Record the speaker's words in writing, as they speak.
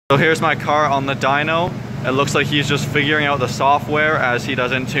So here's my car on the dyno. It looks like he's just figuring out the software, as he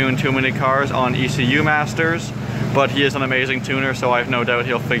doesn't tune too many cars on ECU Masters, but he is an amazing tuner, so I have no doubt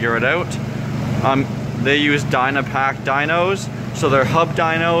he'll figure it out. They use Dynapack dynos, so they're hub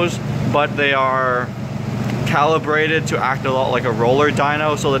dynos, but they are calibrated to act a lot like a roller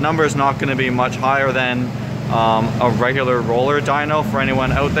dyno, so the number is not going to be much higher than a regular roller dyno for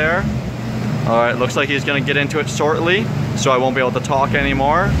anyone out there. Alright, looks like he's going to get into it shortly, so I won't be able to talk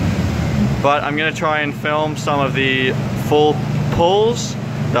anymore. But I'm going to try and film some of the full pulls,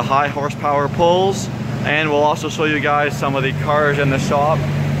 the high horsepower pulls, and we'll also show you guys some of the cars in the shop,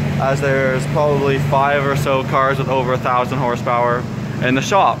 as there's probably 5 or so cars with over 1,000 horsepower in the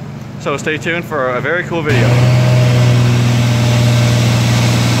shop. So stay tuned for a very cool video.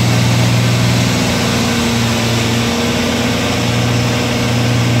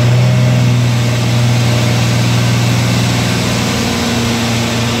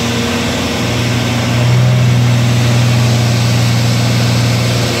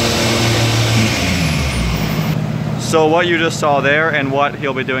 So what you just saw there, and what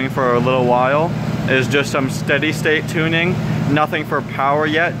he'll be doing for a little while, is just some steady state tuning. Nothing for power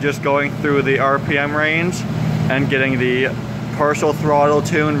yet, just going through the RPM range and getting the partial throttle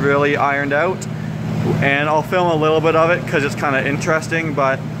tune really ironed out. And I'll film a little bit of it because it's kind of interesting,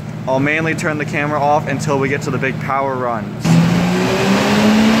 but I'll mainly turn the camera off until we get to the big power runs.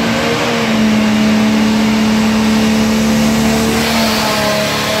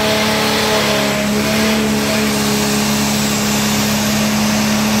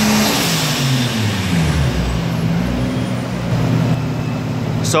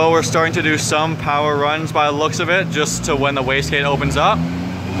 So we're starting to do some power runs by the looks of it, just to when the wastegate opens up.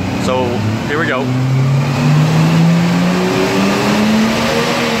 So here we go.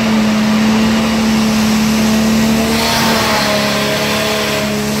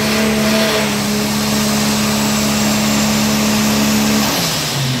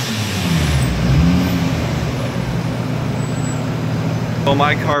 So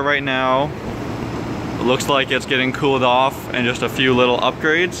my car right now, it looks like it's getting cooled off and just a few little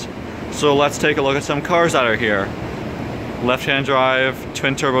upgrades. So let's take a look at some cars that are here. Left-hand drive,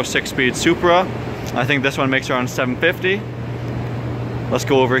 twin turbo 6-speed Supra. I think this one makes around 750. Let's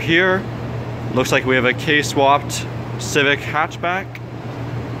go over here. Looks like we have a K-swapped Civic hatchback.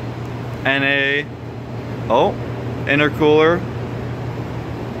 And a, intercooler.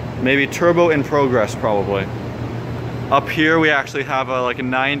 Maybe turbo in progress probably. Up here we actually have a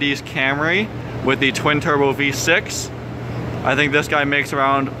 90s Camry with the twin turbo V6. I think this guy makes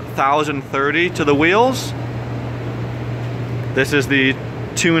around 1,030 to the wheels. This is the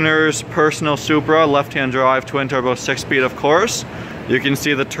tuner's personal Supra, left-hand drive, twin turbo 6-speed, of course. You can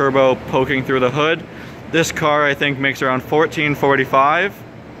see the turbo poking through the hood. This car I think makes around 1,445.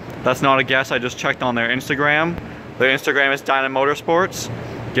 That's not a guess, I just checked on their Instagram. Their Instagram is Dyno Motorsports.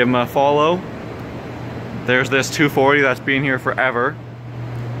 Give them a follow. There's this 240 that's been here forever.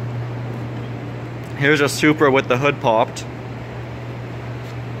 Here's a Supra with the hood popped.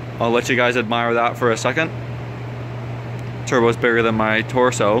 I'll let you guys admire that for a second. Turbo's bigger than my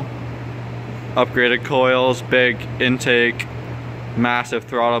torso. Upgraded coils, big intake, massive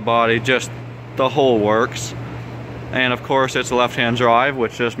throttle body, just the whole works. And of course it's left-hand drive,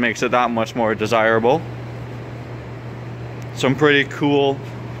 which just makes it that much more desirable. Some pretty cool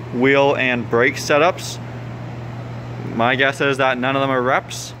wheel and brake setups. My guess is that none of them are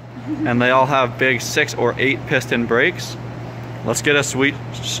reps, and they all have big 6 or 8 piston brakes. Let's get a sweet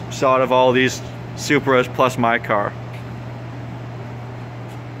shot of all these Supras plus my car.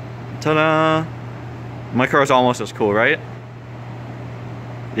 Ta-da! My car is almost as cool, right?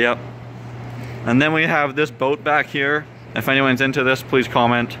 Yep. And then we have this boat back here. If anyone's into this, please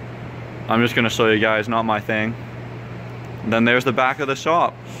comment. I'm just gonna show you guys, not my thing. And then there's the back of the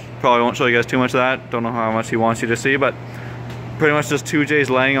shop. Probably won't show you guys too much of that. Don't know how much he wants you to see, but pretty much just 2Js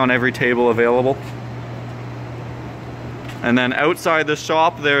laying on every table available. And then outside the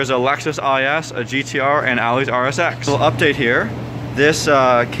shop, there's a Lexus IS, a GTR, and Alley's RSX. A little update here. This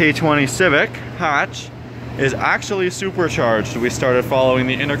K20 Civic hatch is actually supercharged. We started following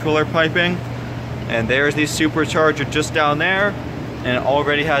the intercooler piping, and there's the supercharger just down there, and it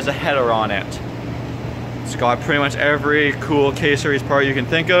already has a header on it. It's got pretty much every cool K-Series part you can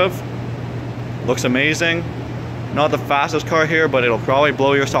think of. Looks amazing. Not the fastest car here, but it'll probably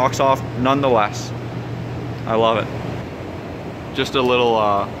blow your socks off nonetheless. I love it. Just a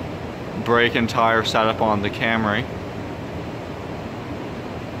little brake and tire setup on the Camry.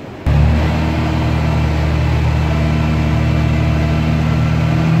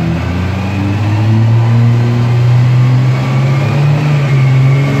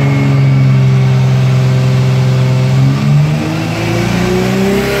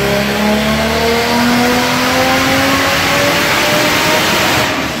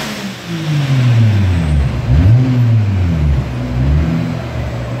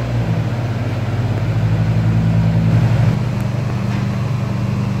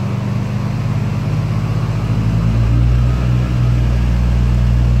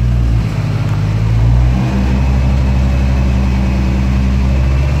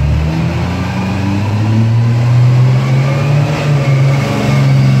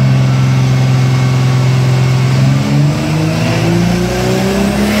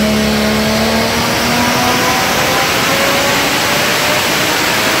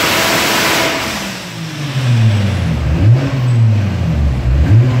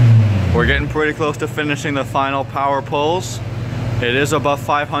 pretty close to finishing the final power pulls. It is above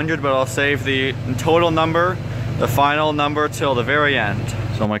 500, but I'll save the total number, the final number, till the very end.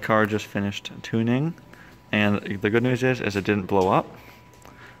 So my car just finished tuning, and the good news is it didn't blow up.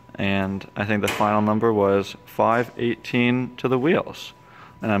 And I think the final number was 518 to the wheels.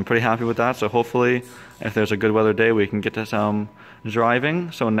 And I'm pretty happy with that, so hopefully if there's a good weather day we can get to some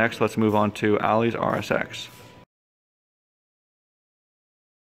driving. So next let's move on to Ali's RSX.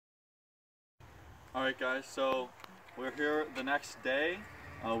 Alright guys, so we're here the next day.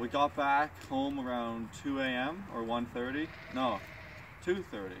 We got back home around 2 a.m. or 1:30. No,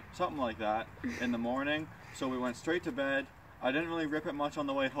 2:30, something like that in the morning. So we went straight to bed. I didn't really rip it much on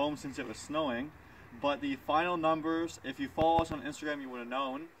the way home since it was snowing, but the final numbers, if you follow us on Instagram you would have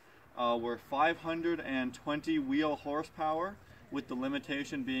known, were 520 wheel horsepower, with the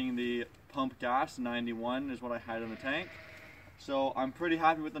limitation being the pump gas. 91 is what I had in the tank. So I'm pretty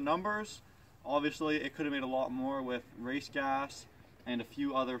happy with the numbers. Obviously it could have made a lot more with race gas and a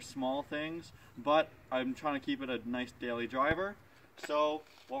few other small things, but I'm trying to keep it a nice daily driver. So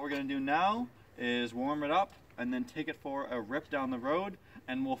what we're going to do now is warm it up and then take it for a rip down the road,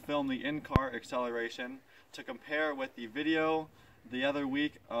 and we'll film the in-car acceleration to compare with the video the other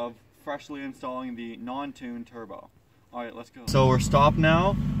week of freshly installing the non-tuned turbo. Alright, let's go. So we're stopped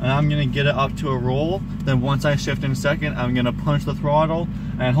now, and I'm going to get it up to a roll. Then once I shift in second, I'm going to punch the throttle,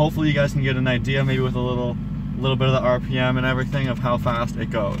 and hopefully you guys can get an idea, maybe with a little bit of the RPM and everything, of how fast it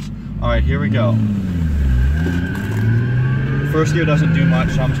goes. Alright, here we go. First gear doesn't do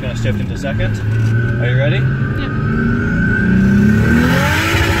much, so I'm just going to shift into second. Are you ready? Yeah.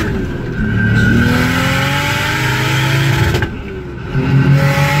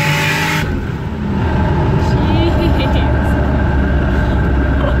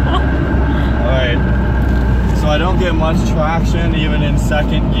 I don't get much traction even in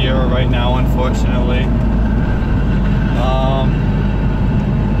second gear right now, unfortunately.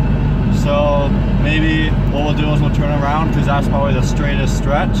 So maybe what we'll do is we'll turn around, because that's probably the straightest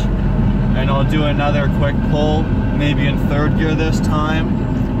stretch, and I'll do another quick pull, maybe in third gear this time,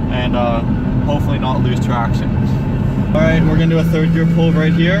 and hopefully not lose traction. Alright, we're going to do a third gear pull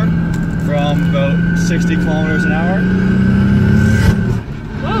right here from about 60 kilometers an hour.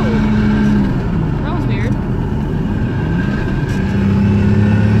 Whoa!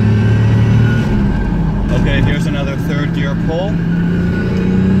 Okay, here's another third gear pull.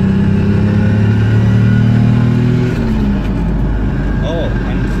 Oh,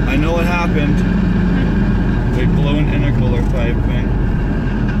 I know what happened. We blew an intercooler pipe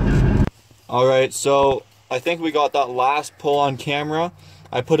thing. Alright, so I think we got that last pull on camera.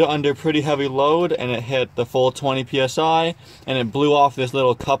 I put it under pretty heavy load and it hit the full 20 psi and it blew off this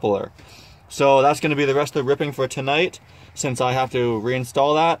little coupler. So that's going to be the rest of the ripping for tonight, since I have to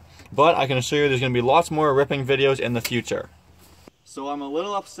reinstall that. But I can assure you there's going to be lots more ripping videos in the future. So I'm a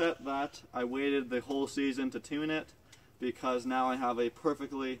little upset that I waited the whole season to tune it, because now I have a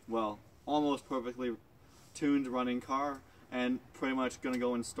perfectly, well, almost perfectly tuned running car, and pretty much going to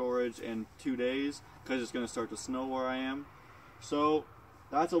go in storage in 2 days because it's going to start to snow where I am. So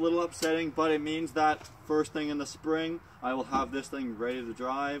that's a little upsetting, but it means that first thing in the spring I will have this thing ready to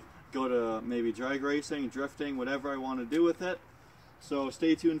drive, go to maybe drag racing, drifting, whatever I want to do with it. So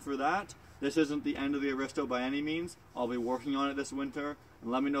stay tuned for that. This isn't the end of the Aristo by any means. I'll be working on it this winter,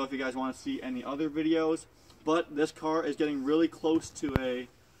 and let me know if you guys want to see any other videos. But this car is getting really close to a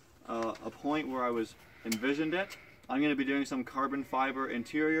point where I was envisioned it. I'm going to be doing some carbon fiber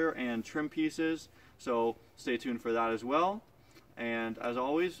interior and trim pieces, so stay tuned for that as well. And as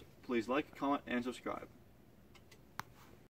always, please like, comment, and subscribe.